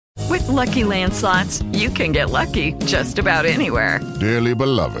Lucky Land Slots, you can get lucky just about anywhere. Dearly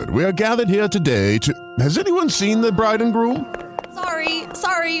beloved, we are gathered here today to... Has anyone seen the bride and groom?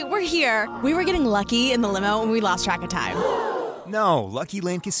 Sorry, we're here. We were getting lucky in the limo and we lost track of time. No, Lucky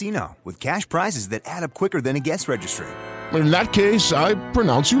Land Casino, with cash prizes that add up quicker than a guest registry. In that case, I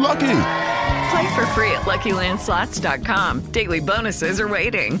pronounce you lucky. Play for free at LuckyLandSlots.com. Daily bonuses are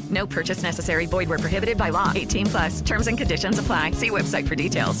waiting. No purchase necessary. Void where prohibited by law. 18+. Terms and conditions apply. See website for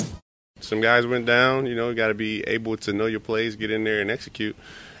details. Some guys went down. You got to be able to know your plays, get in there and execute.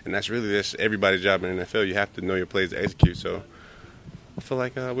 And that's really everybody's job in the NFL. You have to know your plays to execute. So I feel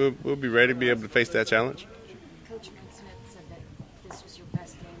like we'll be ready to be able to face that challenge. Coach Smith said that this was your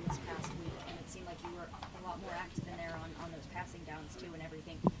best game this past week, and it seemed like you were a lot more active in there on those passing downs too and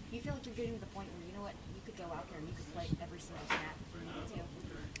everything. Do you feel like you're getting to the point where, you know what, you could go out there and you could play every single snap if you needed to?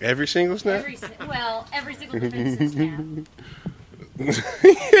 Every single snap? Every single defensive snap.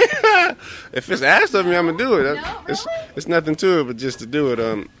 If it's asked of me, I'm going to do it. No, really? It's nothing to it but just to do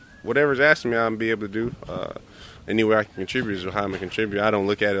it. Whatever's asked of me, I'm going to be able to do. Anywhere I can contribute is how I'm going to contribute. I don't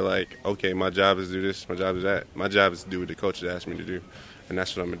look at it like, okay, my job is to do this, my job is that. My job is to do what the coach has asked me to do, and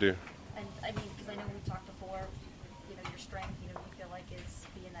that's what I'm going to do. And, I mean, because I know we talked before, your strength, you feel like is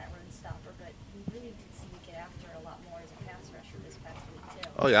being that run stopper, but we really did see you get after it a lot more as a pass rusher this past week, too.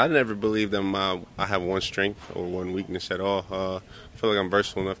 Oh, yeah, I never believed that I have one strength or one weakness at all. I feel like I'm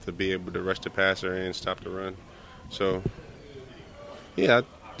versatile enough to be able to rush the passer and stop the run. So, yeah, I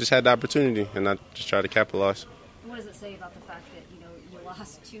just had the opportunity, and I just tried to capitalize. What does it say about the fact that, you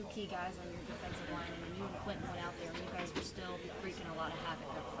lost two key guys on your defensive line, and you and Quentin went out there, and you guys were still wreaking a lot of havoc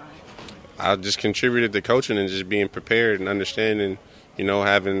up front? I just contributed to coaching and just being prepared and understanding, and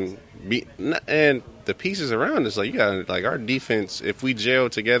the pieces around us. Like, you got our defense, if we gel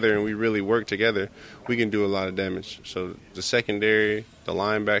together and we really work together, we can do a lot of damage. So the secondary, the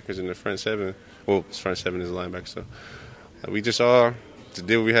linebackers, and the front seven, front seven is the linebacker, so we just all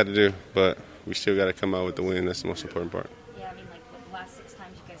did what we had to do, but we still got to come out with the win. That's the most important part. Yeah, I mean, the last 6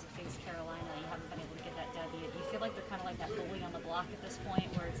 times you guys have faced Carolina, you haven't been able to get that W. Do you feel like they're kind of like that bully on the block at this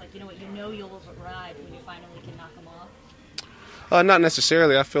point, where it's like, you'll override when you finally can knock them off? Not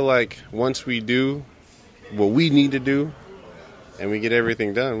necessarily. I feel like once we do what we need to do and we get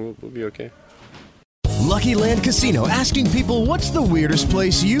everything done, we'll be okay. Lucky Land Casino, asking people, what's the weirdest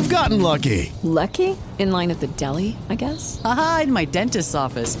place you've gotten lucky? Lucky? In line at the deli, I guess? Aha, in my dentist's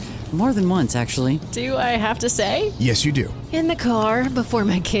office. More than once, actually. Do I have to say? Yes, you do. In the car before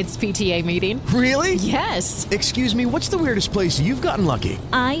my kids' PTA meeting. Really? Yes. Excuse me, what's the weirdest place you've gotten lucky?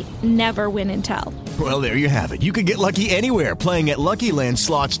 I never win and tell. Well, there you have it. You can get lucky anywhere, playing at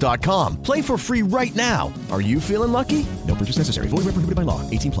LuckyLandSlots.com. Play for free right now. Are you feeling lucky? No purchase necessary. Void where prohibited by law.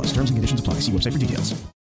 18+. Terms and conditions apply. See website for details.